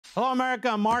Hello, America.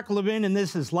 I'm Mark Levin, and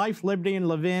this is Life, Liberty, and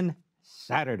Levin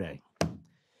Saturday.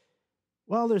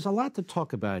 Well, there's a lot to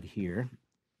talk about here,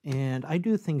 and I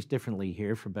do things differently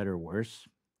here, for better or worse,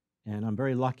 and I'm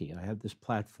very lucky. I have this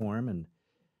platform, and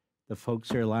the folks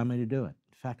here allow me to do it.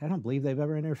 In fact, I don't believe they've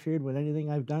ever interfered with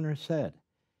anything I've done or said.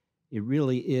 It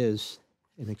really is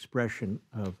an expression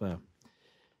of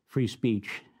free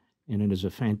speech, and it is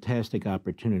a fantastic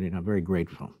opportunity, and I'm very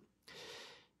grateful.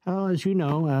 As you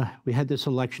know, we had this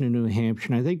election in New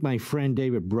Hampshire, and I think my friend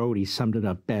David Brody summed it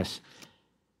up best.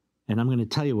 And I'm going to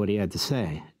tell you what he had to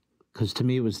say, because to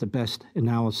me it was the best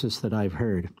analysis that I've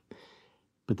heard.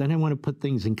 But then I want to put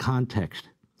things in context,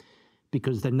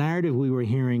 because the narrative we were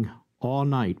hearing all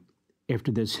night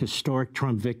after this historic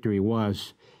Trump victory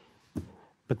was,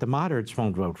 but the moderates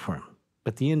won't vote for him,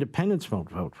 but the independents won't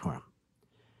vote for him,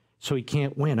 so he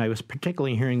can't win. I was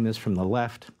particularly hearing this from the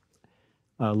left,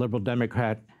 liberal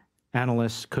Democrat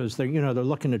analysts, because they're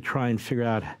looking to try and figure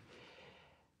out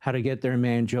how to get their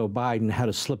man Joe Biden, how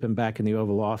to slip him back in the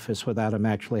Oval Office without him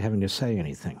actually having to say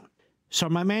anything. So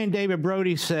my man David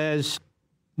Brody says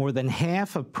more than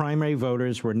half of primary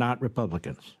voters were not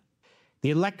Republicans.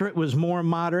 The electorate was more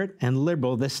moderate and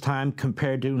liberal this time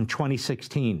compared to in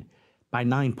 2016 by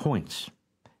 9 points.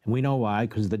 And we know why,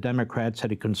 because the Democrats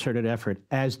had a concerted effort,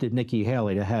 as did Nikki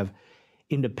Haley, to have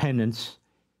independents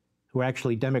who are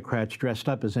actually Democrats dressed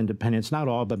up as independents, not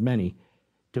all, but many,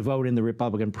 to vote in the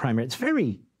Republican primary. It's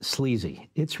very sleazy.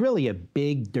 It's really a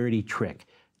big, dirty trick.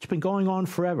 It's been going on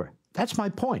forever. That's my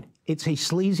point. It's a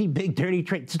sleazy, big, dirty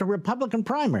trick. It's the Republican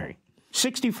primary.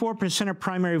 64% of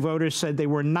primary voters said they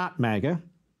were not MAGA.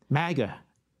 MAGA.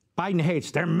 Biden hates.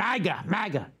 They're MAGA,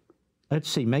 MAGA. Let's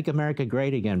see, make America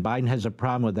great again. Biden has a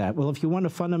problem with that. Well, if you want to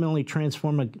fundamentally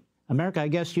transform America, I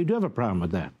guess you do have a problem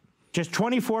with that. Just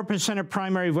 24% of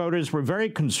primary voters were very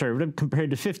conservative, compared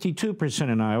to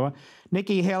 52% in Iowa.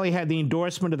 Nikki Haley had the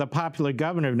endorsement of the popular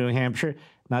governor of New Hampshire.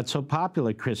 Not so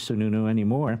popular, Chris Sununu,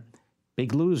 anymore.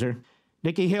 Big loser.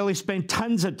 Nikki Haley spent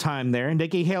tons of time there.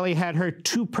 Nikki Haley had her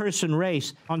two-person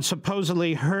race on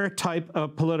supposedly her type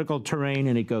of political terrain,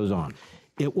 and it goes on.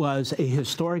 It was a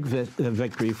historic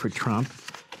victory for Trump.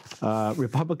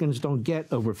 Republicans don't get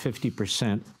over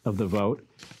 50% of the vote,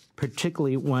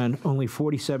 particularly when only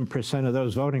 47% of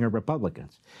those voting are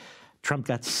Republicans. Trump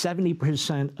got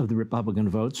 70% of the Republican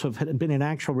votes, so if it had been an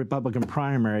actual Republican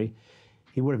primary,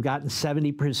 he would have gotten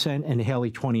 70% and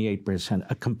Haley 28%,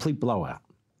 a complete blowout.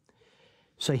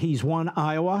 So he's won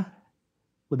Iowa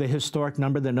with a historic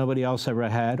number that nobody else ever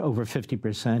had, over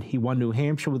 50%. He won New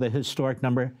Hampshire with a historic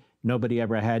number nobody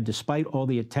ever had, despite all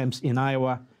the attempts in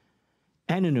Iowa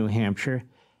and in New Hampshire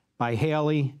by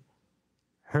Haley,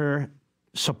 her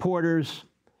supporters,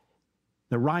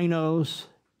 the RINOs,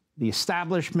 the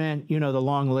establishment, the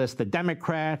long list, the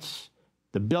Democrats,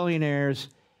 the billionaires,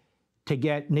 to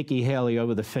get Nikki Haley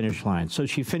over the finish line. So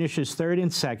she finishes third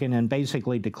and second and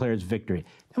basically declares victory.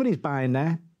 Nobody's buying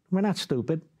that. We're not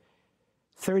stupid.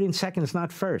 Third and second is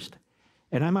not first.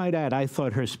 And I might add, I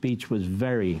thought her speech was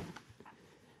very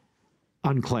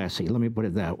unclassy. Let me put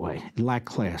it that way. It lacked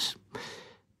class.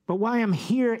 But why I'm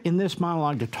here in this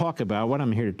monologue to talk about, what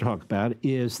I'm here to talk about,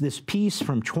 is this piece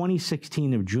from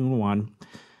 2016 of June 1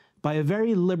 by a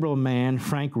very liberal man,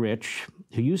 Frank Rich,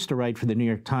 who used to write for the New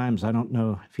York Times, I don't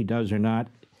know if he does or not,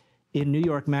 in New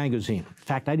York Magazine. In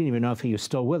fact, I didn't even know if he was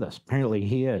still with us. Apparently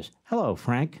he is. Hello,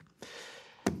 Frank.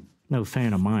 No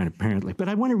fan of mine, apparently. But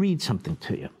I want to read something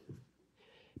to you.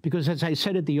 Because as I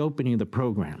said at the opening of the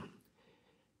program,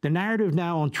 the narrative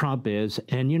now on Trump is,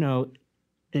 and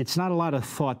it's not a lot of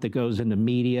thought that goes into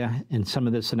media and some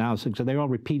of this analysis, so they all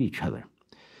repeat each other.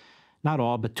 Not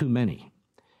all, but too many.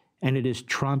 And it is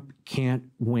Trump can't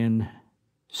win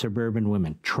suburban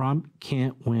women. Trump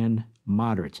can't win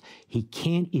moderates. He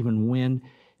can't even win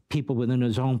people within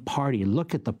his own party.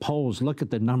 Look at the polls. Look at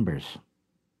the numbers.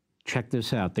 Check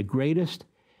this out. The greatest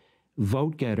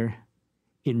vote getter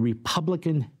in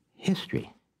Republican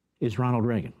history is Ronald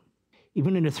Reagan.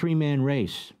 Even in a three-man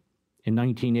race in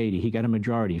 1980, he got a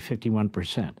majority,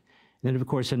 51%. And then, of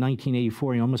course, in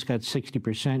 1984, he almost got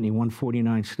 60%, and he won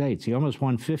 49 states. He almost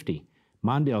won 50.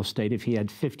 Mondale State, if he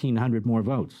had 1,500 more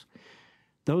votes.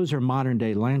 Those are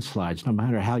modern-day landslides, no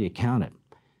matter how you count it.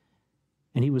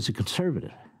 And he was a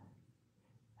conservative.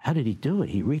 How did he do it?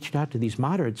 He reached out to these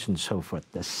moderates and so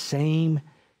forth. The same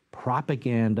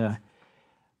propaganda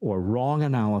or wrong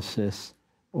analysis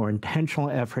or intentional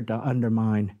effort to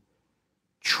undermine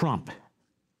Trump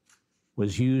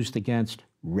was used against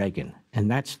Reagan. And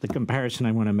that's the comparison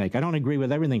I want to make. I don't agree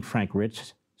with everything Frank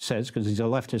Rich says because he's a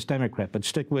leftist Democrat, but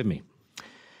stick with me.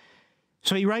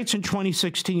 So he writes in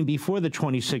 2016, before the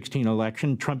 2016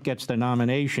 election, Trump gets the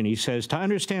nomination. He says, to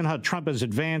understand how Trump has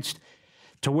advanced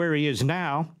to where he is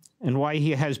now and why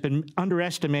he has been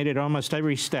underestimated almost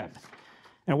every step,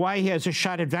 and why he has a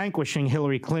shot at vanquishing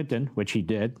Hillary Clinton, which he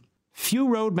did, few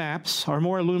roadmaps are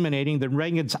more illuminating than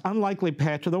Reagan's unlikely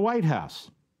path to the White House.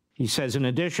 He says, in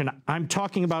addition, I'm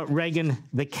talking about Reagan,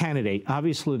 the candidate.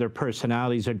 Obviously, their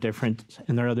personalities are different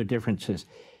and there are other differences.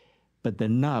 But the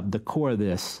nub, the core of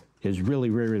this, is really,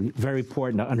 really very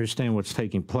important to understand what's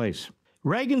taking place.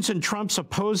 Reagan's and Trump's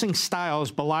opposing styles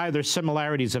belie their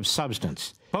similarities of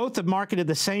substance. Both have marketed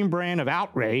the same brand of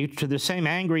outrage to the same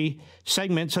angry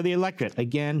segments of the electorate.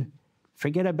 Again,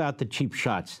 forget about the cheap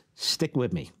shots. Stick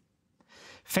with me.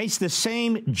 Faced the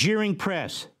same jeering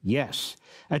press. Yes.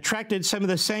 Attracted some of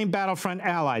the same battlefront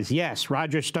allies. Yes.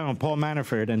 Roger Stone, Paul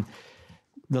Manafort, and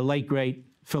the late, great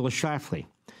Phyllis Schlafly.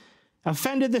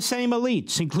 Offended the same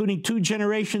elites, including 2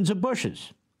 generations of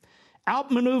Bushes.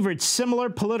 Outmaneuvered similar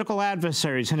political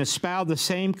adversaries and espoused the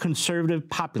same conservative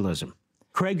populism.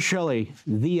 Craig Shelley,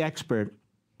 the expert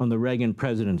on the Reagan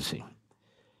presidency,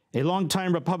 a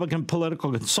longtime Republican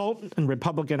political consultant and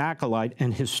Republican acolyte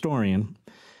and historian,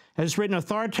 has written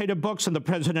authoritative books on the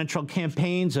presidential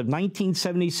campaigns of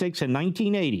 1976 and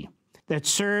 1980 that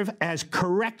serve as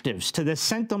correctives to the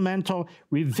sentimental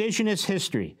revisionist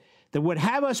history that would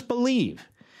have us believe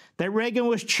that Reagan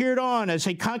was cheered on as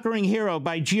a conquering hero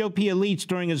by GOP elites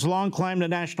during his long climb to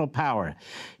national power.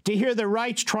 To hear the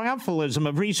right's triumphalism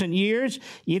of recent years,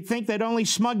 you'd think that only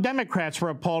smug Democrats were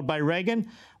appalled by Reagan,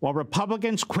 while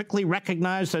Republicans quickly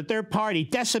recognized that their party,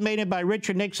 decimated by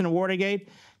Richard Nixon and Watergate,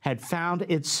 had found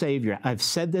its savior. I've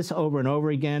said this over and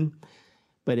over again,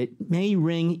 but it may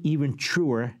ring even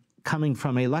truer coming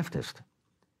from a leftist.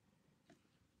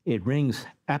 It rings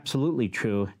absolutely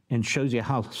true and shows you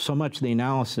how so much of the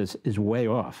analysis is way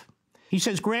off. He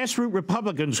says grassroots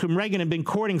Republicans whom Reagan had been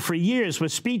courting for years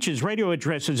with speeches, radio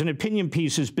addresses, and opinion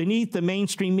pieces beneath the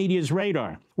mainstream media's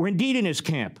radar were indeed in his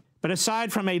camp. But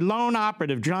aside from a lone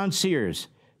operative, John Sears,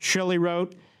 Shirley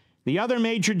wrote, the other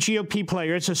major GOP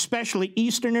players, especially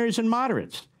Easterners and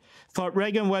moderates, thought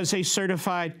Reagan was a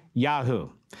certified Yahoo.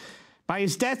 By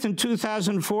his death in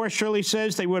 2004, Shirley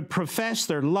says they would profess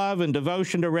their love and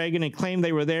devotion to Reagan and claim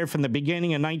they were there from the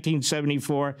beginning in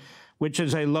 1974, which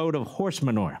is a load of horse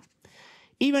manure.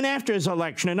 Even after his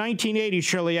election in 1980,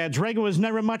 Shirley adds, Reagan was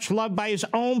never much loved by his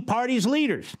own party's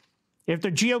leaders. After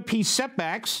GOP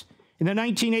setbacks in the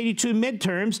 1982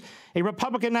 midterms, a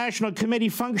Republican National Committee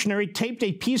functionary taped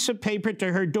a piece of paper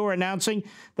to her door announcing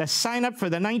the sign-up for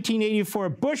the 1984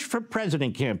 Bush for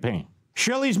President campaign.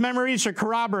 Shirley's memories are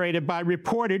corroborated by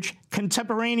reportage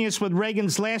contemporaneous with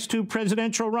Reagan's last 2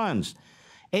 presidential runs.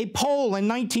 A poll in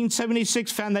 1976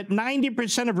 found that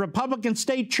 90% of Republican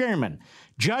state chairmen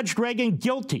judged Reagan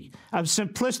guilty of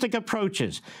simplistic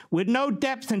approaches, with no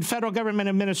depth in federal government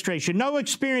administration, no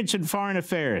experience in foreign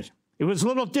affairs. It was a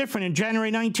little different in January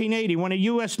 1980 when a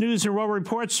U.S. News and World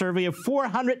Report survey of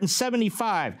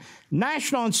 475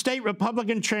 national and state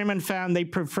Republican chairmen found they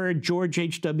preferred George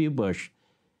H.W. Bush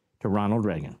to Ronald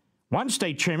Reagan. One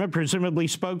state chairman presumably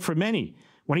spoke for many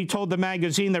when he told the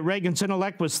magazine that Reagan's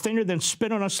intellect was thinner than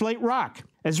spit on a slate rock.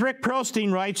 As Rick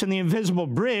Perlstein writes in The Invisible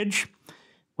Bridge,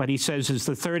 what he says is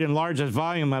the 3rd and largest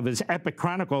volume of his epic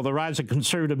chronicle, The Rise of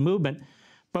Conservative Movement,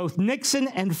 both Nixon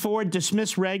and Ford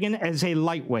dismissed Reagan as a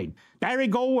lightweight. Barry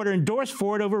Goldwater endorsed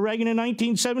Ford over Reagan in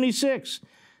 1976.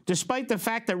 Despite the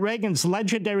fact that Reagan's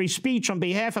legendary speech on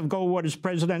behalf of Goldwater's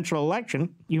presidential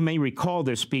election, you may recall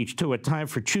this speech too, A Time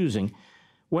for Choosing,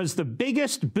 was the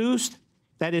biggest boost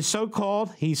that his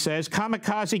so-called, he says,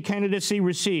 kamikaze candidacy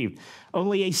received.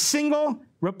 Only a single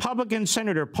Republican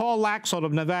Senator, Paul Laxalt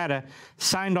of Nevada,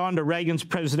 signed on to Reagan's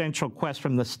presidential quest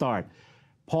from the start.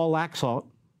 Paul Laxalt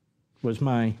was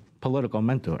my political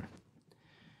mentor.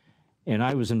 And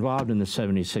I was involved in the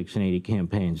 76 and 80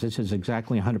 campaigns. This is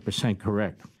exactly 100%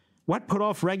 correct. What put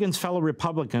off Reagan's fellow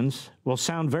Republicans will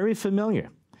sound very familiar.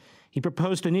 He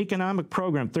proposed an economic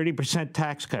program, 30%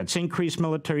 tax cuts, increased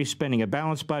military spending, a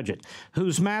balanced budget,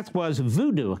 whose math was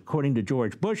voodoo, according to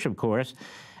George Bush, of course,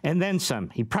 and then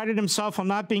some. He prided himself on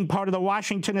not being part of the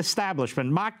Washington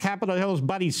establishment, mocked Capitol Hill's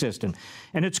buddy system,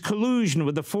 and its collusion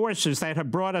with the forces that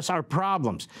have brought us our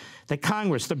problems, the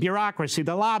Congress, the bureaucracy,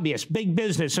 the lobbyists, big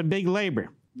business, and big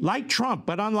labor. Like Trump,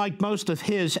 but unlike most of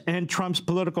his and Trump's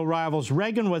political rivals,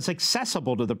 Reagan was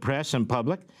accessible to the press and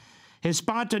public. His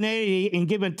spontaneity in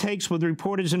give and takes with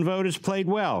reporters and voters played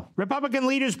well. Republican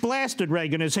leaders blasted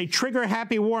Reagan as a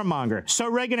trigger-happy warmonger, so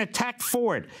Reagan attacked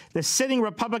Ford, the sitting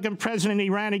Republican president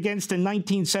he ran against in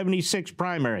 1976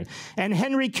 primary, and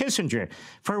Henry Kissinger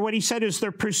for what he said is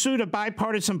their pursuit of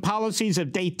bipartisan policies of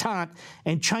détente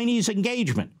and Chinese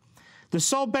engagement. The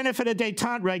sole benefit of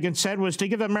détente, Reagan said, was to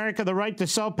give America the right to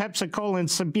sell Pepsi-Cola in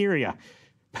Siberia.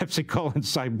 Pepsi-Cola in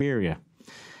Siberia.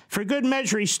 For good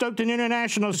measure, he stoked an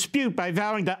international dispute by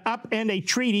vowing to upend a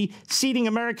treaty ceding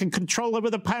American control over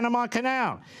the Panama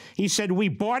Canal. He said, we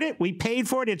bought it, we paid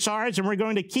for it, it's ours, and we're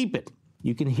going to keep it.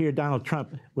 You can hear Donald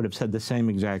Trump would have said the same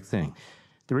exact thing.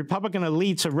 The Republican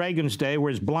elites of Reagan's day were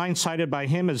as blindsided by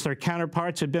him as their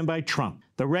counterparts had been by Trump.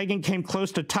 Though Reagan came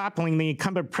close to toppling the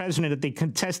incumbent president at the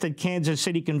contested Kansas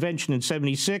City convention in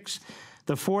 '76,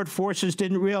 the Ford forces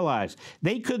didn't realize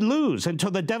they could lose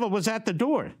until the devil was at the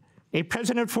door. A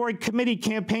President Ford committee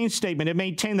campaign statement had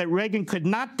maintained that Reagan could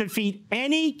not defeat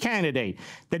any candidate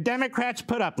the Democrats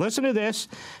put up, listen to this,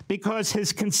 because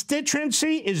his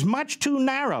constituency is much too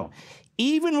narrow,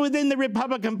 even within the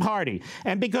Republican Party,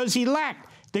 and because he lacked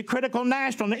the critical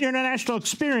national and international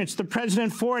experience the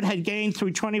President Ford had gained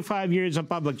through 25 years of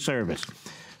public service.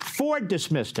 Ford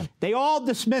dismissed him. They all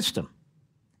dismissed him.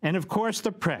 And, of course,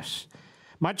 the press.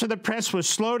 Much of the press was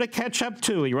slow to catch up,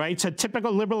 too, he writes. A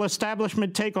typical liberal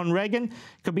establishment take on Reagan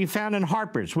could be found in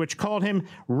Harper's, which called him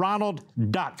Ronald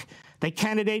Duck, the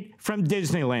candidate from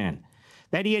Disneyland.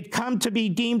 That he had come to be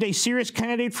deemed a serious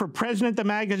candidate for president, the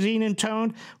magazine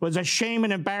intoned, was a shame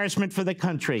and embarrassment for the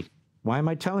country. Why am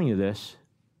I telling you this?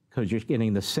 Because you're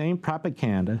getting the same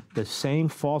propaganda, the same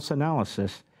false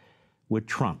analysis with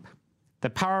Trump. The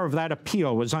power of that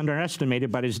appeal was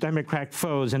underestimated by his Democrat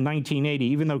foes in 1980,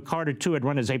 even though Carter, too, had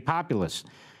run as a populist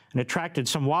and attracted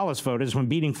some Wallace voters when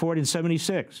beating Ford in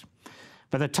 '76.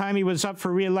 By the time he was up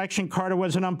for re-election, Carter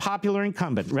was an unpopular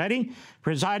incumbent. Ready?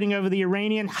 Presiding over the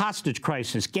Iranian hostage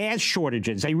crisis, gas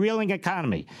shortages, a reeling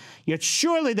economy. Yet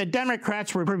surely the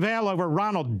Democrats would prevail over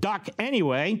Ronald Duck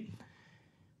anyway.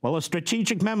 Well, a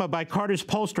strategic memo by Carter's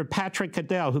pollster Patrick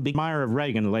Cadell, who became admirer of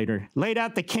Reagan later, laid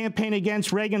out the campaign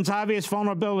against Reagan's obvious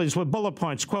vulnerabilities with bullet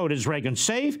points. Quote, is Reagan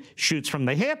safe? Shoots from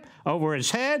the hip? Over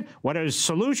his head? What are his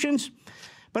solutions?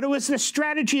 But it was the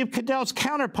strategy of Cadell's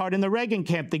counterpart in the Reagan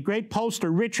camp, the great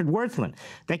pollster Richard Wirthlin,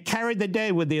 that carried the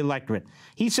day with the electorate.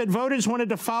 He said voters wanted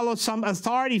to follow some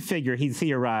authority figure, he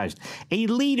theorized, a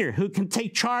leader who can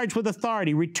take charge with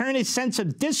authority, return a sense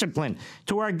of discipline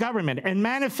to our government, and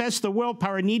manifest the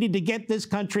willpower needed to get this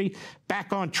country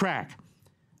back on track.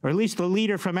 Or at least a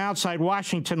leader from outside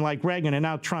Washington like Reagan and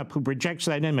now Trump who projects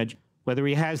that image, whether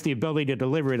he has the ability to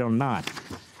deliver it or not.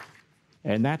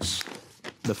 And that's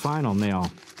the final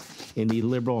nail in the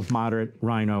liberal, moderate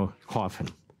RINO coffin.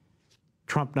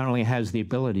 Trump not only has the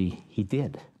ability, he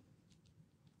did.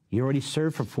 He already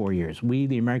served for 4 years. We,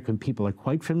 the American people, are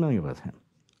quite familiar with him.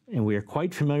 And we are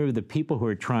quite familiar with the people who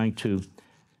are trying to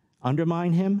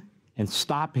undermine him and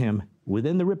stop him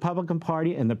within the Republican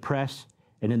Party and the press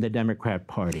and in the Democrat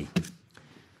Party.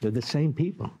 They're the same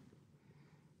people.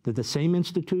 They're the same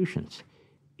institutions.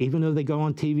 Even though they go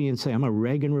on TV and say, I'm a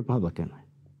Reagan Republican.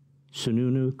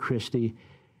 Sununu, Christie,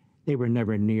 they were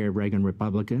never near Reagan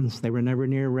Republicans. They were never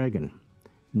near Reagan.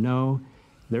 No,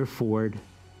 they're Ford,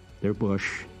 they're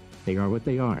Bush, they are what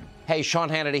they are. Hey, Sean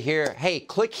Hannity here. Hey,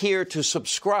 click here to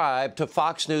subscribe to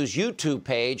Fox News YouTube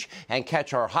page and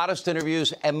catch our hottest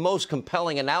interviews and most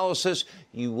compelling analysis.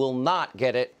 You will not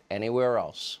get it anywhere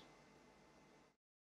else.